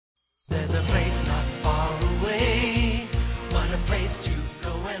there's a place not far away, but a place to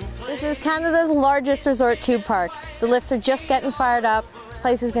go and play. This is Canada's largest resort tube park. The lifts are just getting fired up. This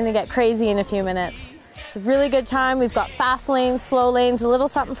place is going to get crazy in a few minutes. It's a really good time. We've got fast lanes, slow lanes, a little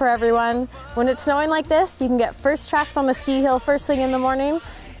something for everyone. When it's snowing like this, you can get first tracks on the ski hill first thing in the morning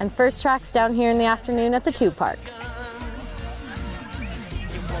and first tracks down here in the afternoon at the tube park.